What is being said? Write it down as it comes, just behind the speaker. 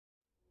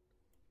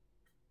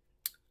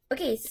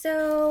Okay,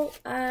 so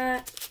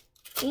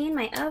in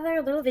my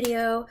other little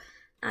video,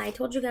 I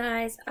told you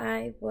guys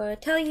I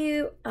would tell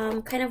you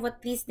kind of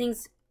what these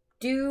things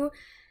do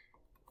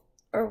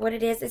or what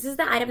it is. This is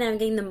the item that I'm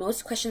getting the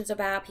most questions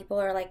about.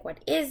 People are like, what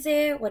is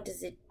it? What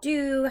does it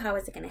do? How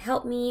is it going to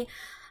help me?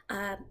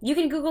 You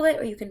can Google it,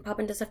 or you can pop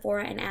into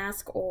Sephora and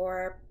ask,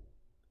 or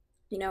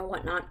you know,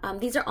 whatnot.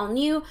 These are all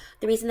new.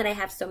 The reason that I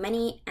have so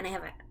many and I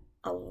have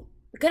a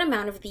good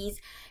amount of these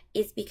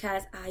is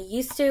because I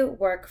used to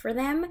work for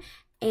them,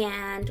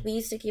 and we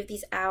used to give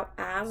these out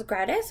as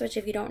gratis, which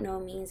if you don't know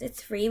means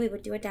it's free. We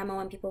would do a demo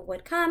and people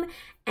would come,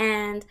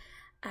 and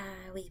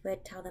we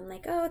would tell them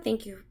like, oh,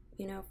 thank you,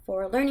 you know,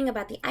 for learning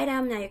about the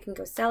item. Now you can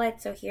go sell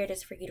it. So here it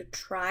is for you to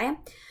try.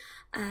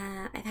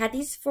 I've had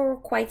these for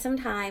quite some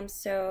time,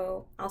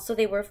 so also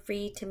they were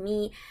free to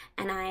me,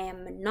 and I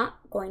am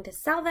not going to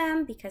sell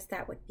them because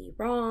that would be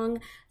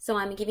wrong. So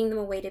I'm giving them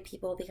away to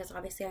people because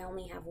obviously I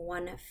only have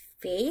one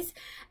face,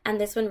 and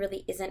this one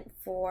really isn't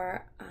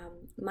for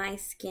my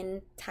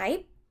skin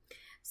type.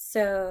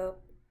 So,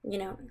 you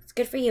know, it's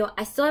good for you.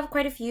 I still have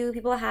quite a few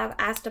people have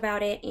asked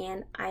about it,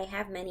 and I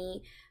have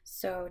many,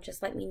 so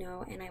just let me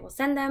know and I will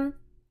send them.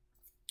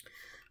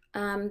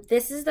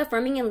 This is the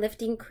firming and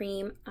lifting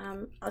cream.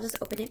 I'll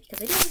just open it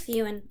because I do have a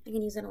few and I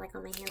can use it like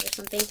on my hands or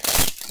something.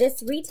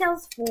 This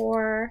retails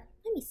for,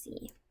 let me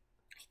see,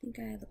 I think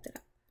I looked it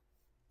up.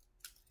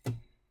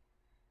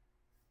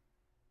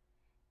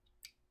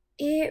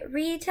 It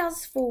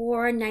retails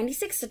for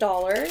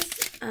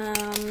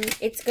 $96.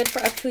 It's good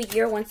for up to a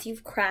year once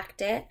you've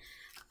cracked it.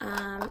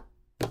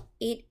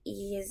 It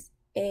is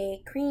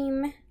a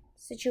cream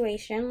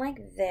situation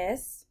like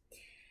this.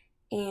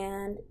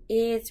 And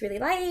it's really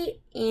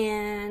light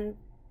and,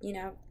 you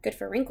know, good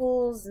for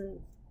wrinkles and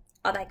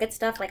all that good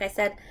stuff. Like I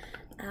said,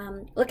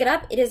 look it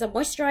up. It is a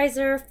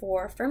moisturizer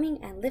for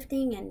firming and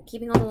lifting and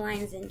keeping all the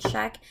lines in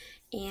check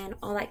and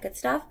all that good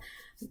stuff.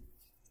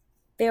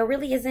 There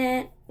really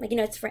isn't, like, you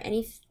know, it's for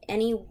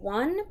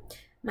anyone.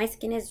 My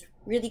skin is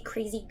really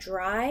crazy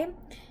dry.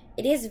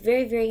 It is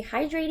very, very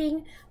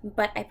hydrating,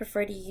 but I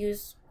prefer to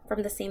use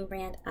from the same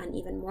brand an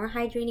even more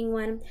hydrating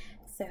one.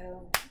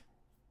 So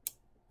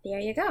there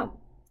you go.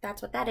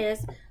 That's what that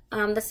is.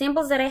 The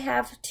samples that I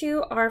have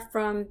too are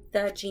from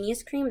the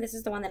Genius Cream. This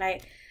is the one that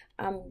I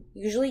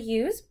usually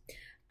use.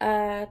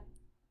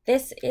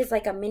 This is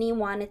like a mini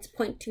one. It's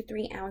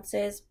 0.23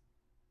 ounces.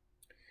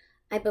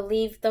 I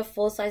believe the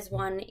full size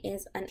one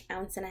is 1.5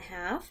 ounces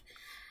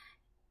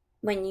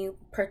when you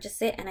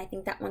purchase it, and I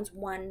think that one's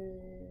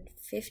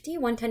 150,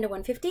 110 to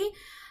 150.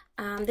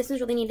 This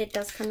one's really neat. It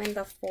does come in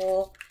the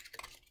full,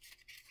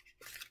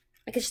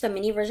 like it's just a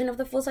mini version of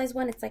the full-size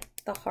one. It's like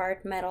the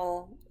hard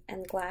metal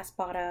and glass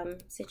bottom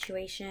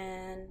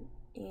situation.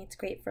 It's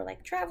great for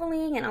like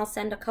traveling, and I'll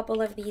send a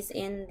couple of these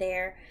in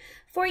there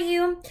for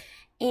you.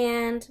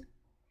 And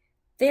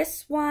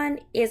this one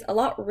is a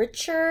lot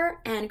richer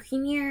and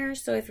creamier,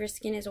 so if your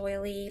skin is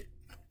oily,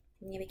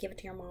 maybe give it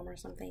to your mom or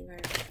something, or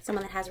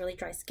someone that has really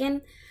dry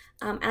skin.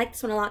 I like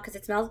this one a lot because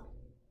it smells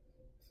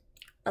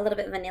a little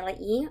bit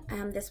vanilla-y.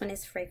 This one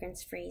is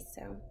fragrance-free,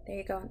 so there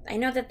you go. I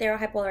know that they're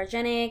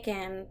hypoallergenic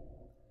and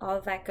all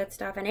of that good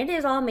stuff, and it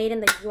is all made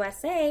in the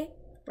USA,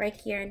 right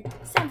here in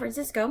San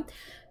Francisco.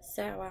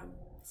 So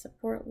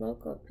support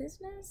local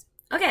business.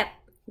 Okay,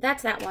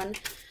 that's that one.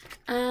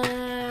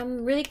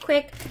 Really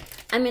quick,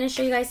 I'm going to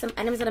show you guys some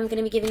items that I'm going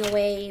to be giving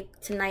away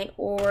tonight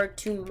or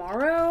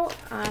tomorrow.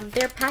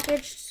 They're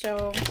packaged,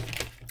 so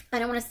I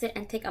don't want to sit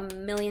and take a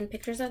million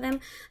pictures of them.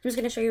 I'm just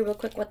going to show you real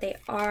quick what they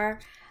are.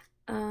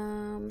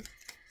 Item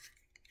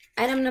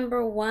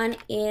number one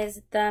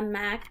is the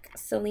MAC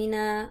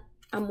Selena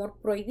Amor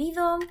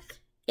Prohibido.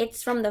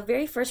 It's from the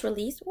very first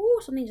release. Ooh,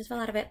 something just fell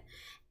out of it.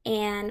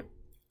 And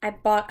I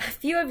bought a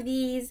few of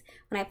these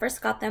when I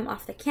first got them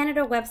off the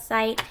Canada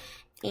website.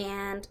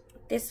 And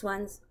this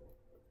one's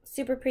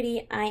super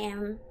pretty.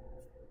 Am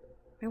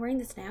I wearing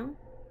this now?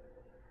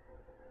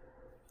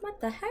 What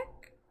the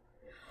heck?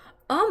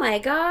 Oh my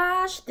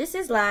gosh, this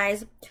is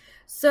lies.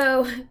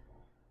 So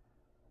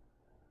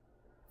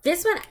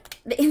this one,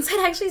 the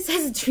inside actually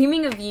says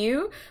Dreaming of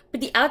You, but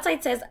the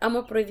outside says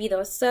Amor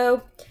Prohibido.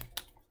 So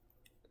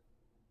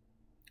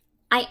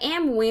I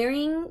am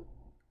wearing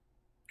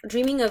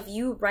Dreaming of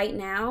You right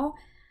now.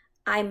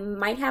 I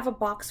might have a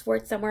box for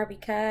it somewhere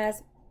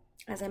because,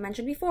 as I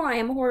mentioned before, I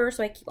am a hoarder,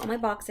 so I keep all my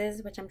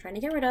boxes, which I'm trying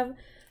to get rid of.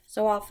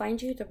 So I'll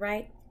find you the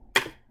right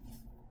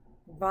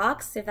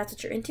box if that's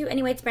what you're into.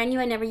 Anyway, it's brand new.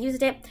 I never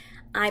used it.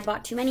 I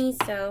bought too many,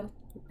 so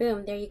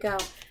boom, there you go.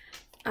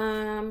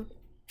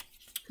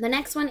 The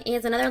next one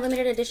is another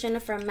limited edition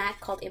from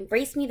MAC called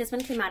Embrace Me. This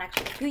one came out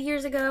actually a few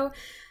years ago.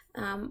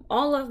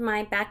 All of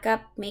my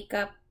backup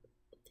makeup,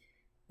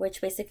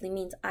 which basically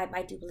means I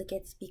buy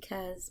duplicates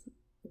because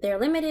they're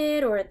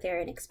limited or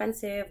they're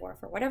inexpensive or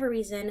for whatever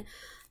reason.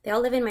 They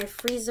all live in my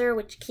freezer,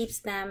 which keeps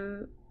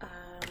them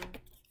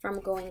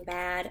from going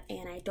bad,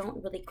 and I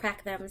don't really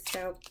crack them,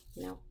 so,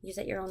 you know, use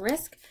at your own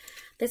risk.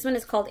 This one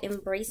is called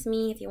Embrace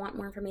Me. If you want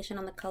more information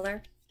on the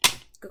color,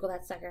 Google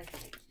that sucker.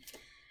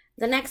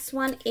 The next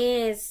one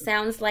is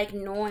Sounds Like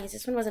Noise.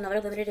 This one was another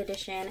limited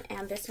edition,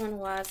 and this one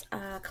was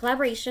a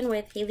collaboration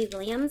with Hayley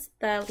Williams,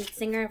 the lead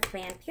singer of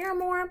Van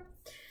Paramore.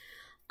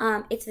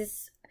 It's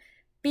this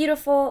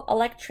beautiful,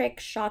 electric,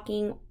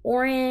 shocking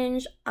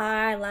orange.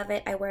 I love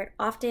it. I wear it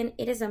often.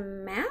 It is a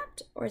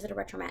matte, or is it a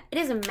retro matte? It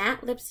is a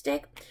matte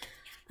lipstick.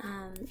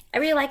 I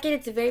really like it.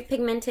 It's very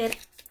pigmented.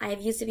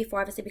 I've used it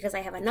before, obviously, because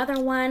I have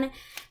another one,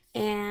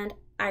 and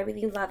I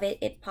really love it.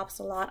 It pops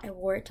a lot. I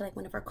wore it to like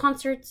one of our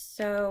concerts,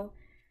 so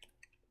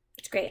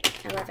it's great.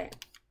 I love it.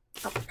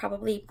 I'll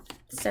probably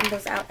send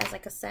those out as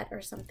like a set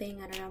or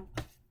something. I don't know.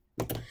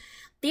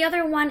 The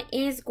other one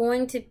is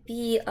going to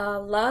be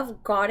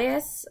Love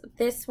Goddess.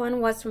 This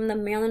one was from the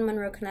Marilyn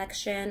Monroe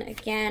collection.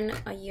 Again,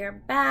 a year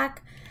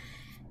back.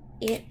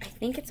 I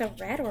think it's a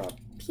red or a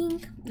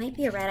pink. Might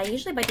be a red. I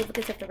usually buy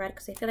duplicates of the red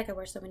because I feel like I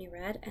wear so many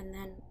red. And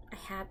then I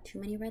have too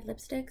many red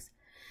lipsticks.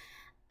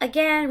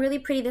 Again, really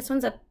pretty. This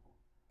one's a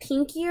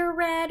pinkier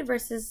red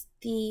versus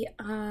the,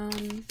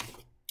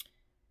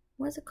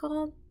 what is it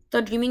called?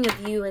 The Dreaming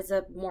of You is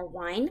a more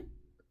wine.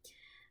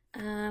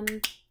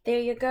 There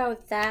you go.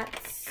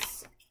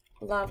 That's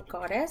Love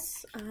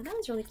Goddess. That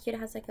one's really cute. It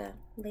has like a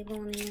label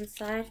on the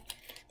inside.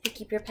 You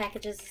keep your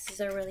packages. This is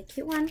a really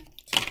cute one.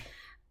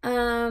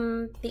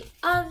 The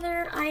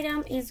other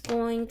item is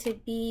going to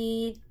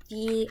be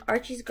the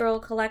Archie's Girl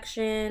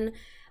collection,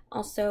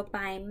 also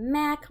by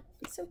MAC.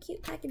 So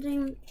cute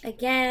packaging.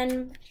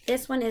 Again,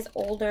 this one is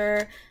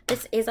older.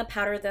 This is a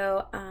powder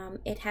though.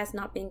 It has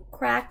not been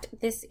cracked.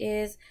 This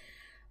is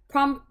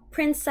Prom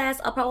Princess.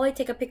 I'll probably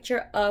take a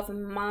picture of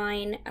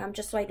mine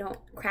just so I don't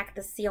crack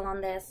the seal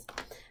on this.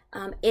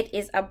 It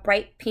is a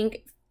bright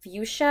pink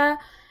fuchsia.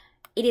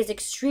 It is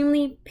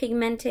extremely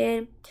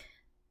pigmented.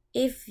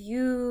 If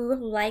you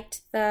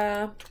liked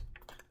the,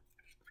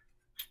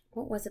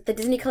 what was it? The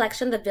Disney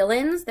collection, The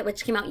Villains,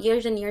 which came out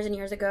years and years and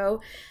years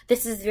ago.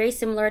 This is very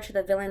similar to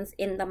the villains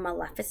in the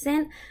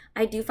Maleficent.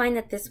 I do find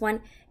that this one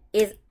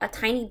is a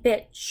tiny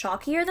bit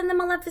chalkier than the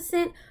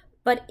Maleficent,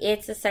 but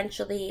it's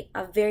essentially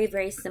a very,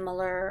 very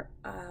similar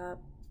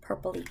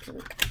purpley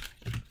pink.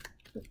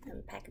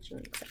 And packaging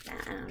looks like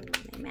that. I don't know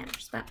if it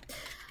matters, but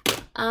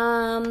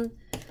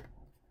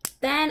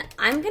then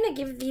I'm gonna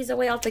give these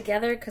away all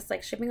together because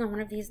like shipping on one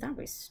of these, that would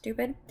be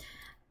stupid.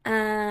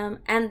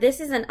 And this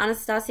is an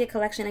Anastasia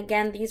collection.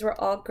 Again, these were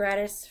all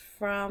gratis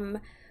from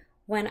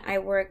when I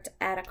worked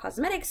at a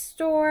cosmetics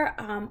store.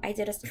 I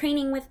did a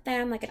training with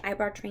them, like an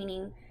eyebrow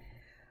training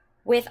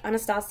with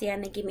Anastasia,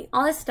 and they gave me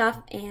all this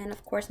stuff. And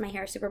of course, my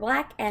hair is super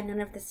black, and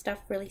none of this stuff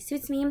really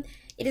suits me.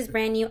 It is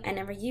brand new and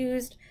never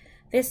used.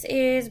 This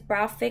is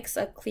Brow Fix,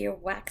 a clear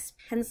wax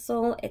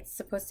pencil. It's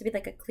supposed to be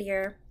like a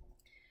clear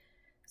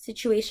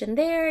situation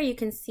there. You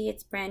can see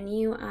it's brand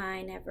new.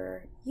 I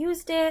never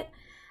used it.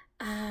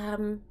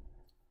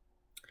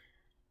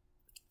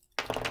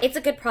 It's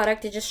a good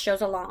product. It just shows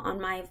a lot on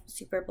my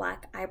super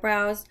black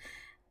eyebrows.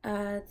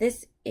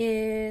 This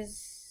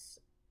is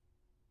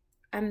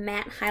a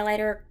matte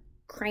highlighter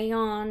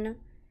crayon.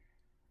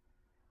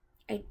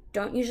 I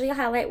don't usually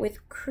highlight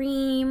with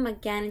cream.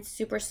 Again, it's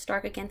super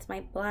stark against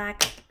my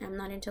black. I'm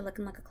not into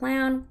looking like a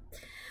clown.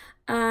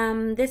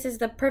 This is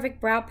the Perfect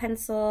Brow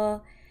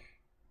Pencil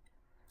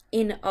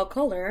in a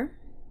color,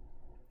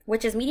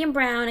 which is medium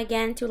brown.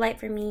 Again, too light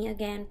for me.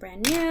 Again,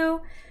 brand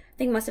new. I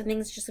think most of the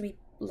things just gonna be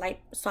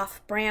light,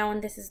 soft brown.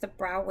 This is the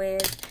Brow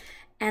Wiz,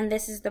 and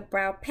this is the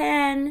brow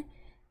pen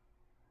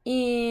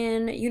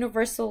in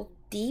Universal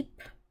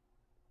Deep.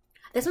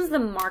 This one's the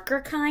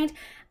marker kind.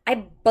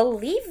 I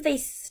believe they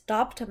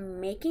stopped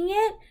making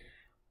it.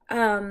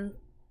 I'm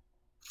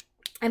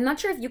not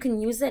sure if you can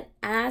use it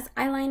as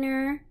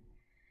eyeliner,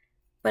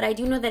 but I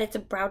do know that it's a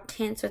brow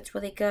tint, so it's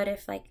really good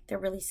if like they're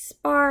really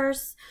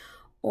sparse,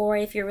 or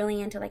if you're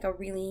really into like a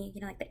really,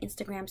 you know, like the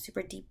Instagram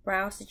super deep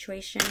brow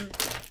situation.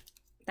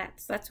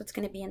 That's what's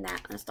going to be in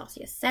that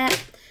Anastasia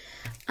set.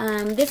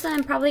 This one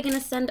I'm probably going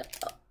to send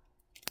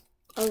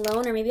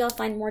alone, or maybe I'll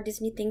find more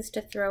Disney things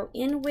to throw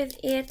in with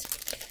it.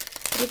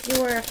 If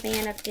you are a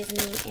fan of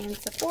Disney and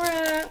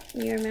Sephora,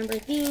 you remember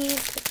these.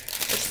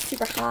 They're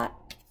super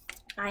hot.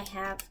 I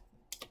have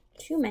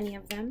too many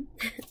of them.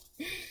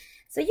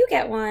 So you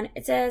get one.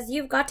 It says,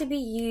 "You've got to be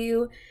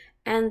you."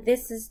 And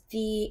this is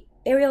the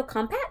Ariel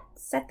Compact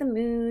Set the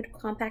Mood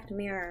Compact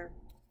Mirror.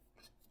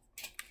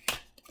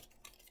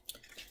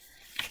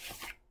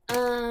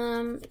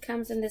 It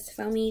comes in this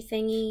foamy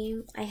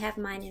thingy. I have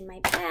mine in my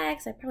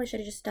bag, so I probably should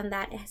have just done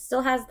that. It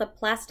still has the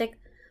plastic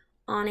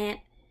on it.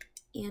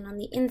 And on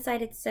the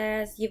inside it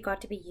says, "You've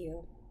got to be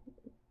you."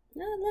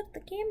 Oh, look,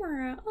 the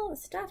camera. Oh,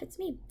 stuff, it's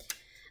me.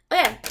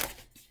 Okay,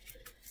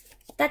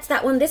 that's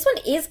that one. This one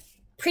is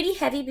pretty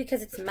heavy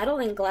because it's metal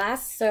and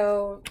glass,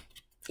 so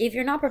if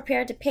you're not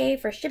prepared to pay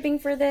for shipping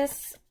for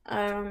this,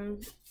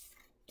 don't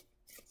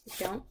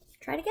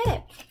try to get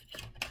it.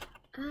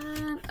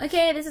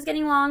 Okay, this is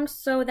getting long,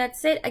 so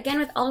that's it. Again,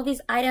 with all of these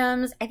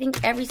items, I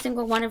think every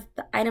single one of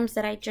the items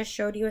that I just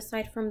showed you,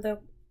 aside from the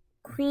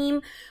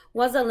cream,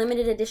 was a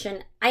limited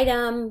edition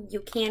item. You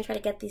can try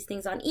to get these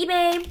things on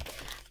eBay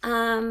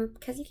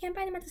because you can't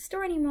buy them at the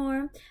store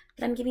anymore.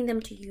 but I'm giving them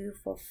to you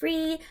for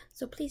free,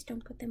 so please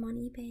don't put them on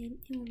eBay.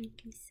 It will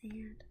make me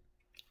sad.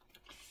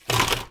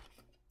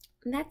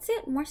 And that's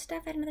it. More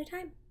stuff at another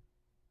time.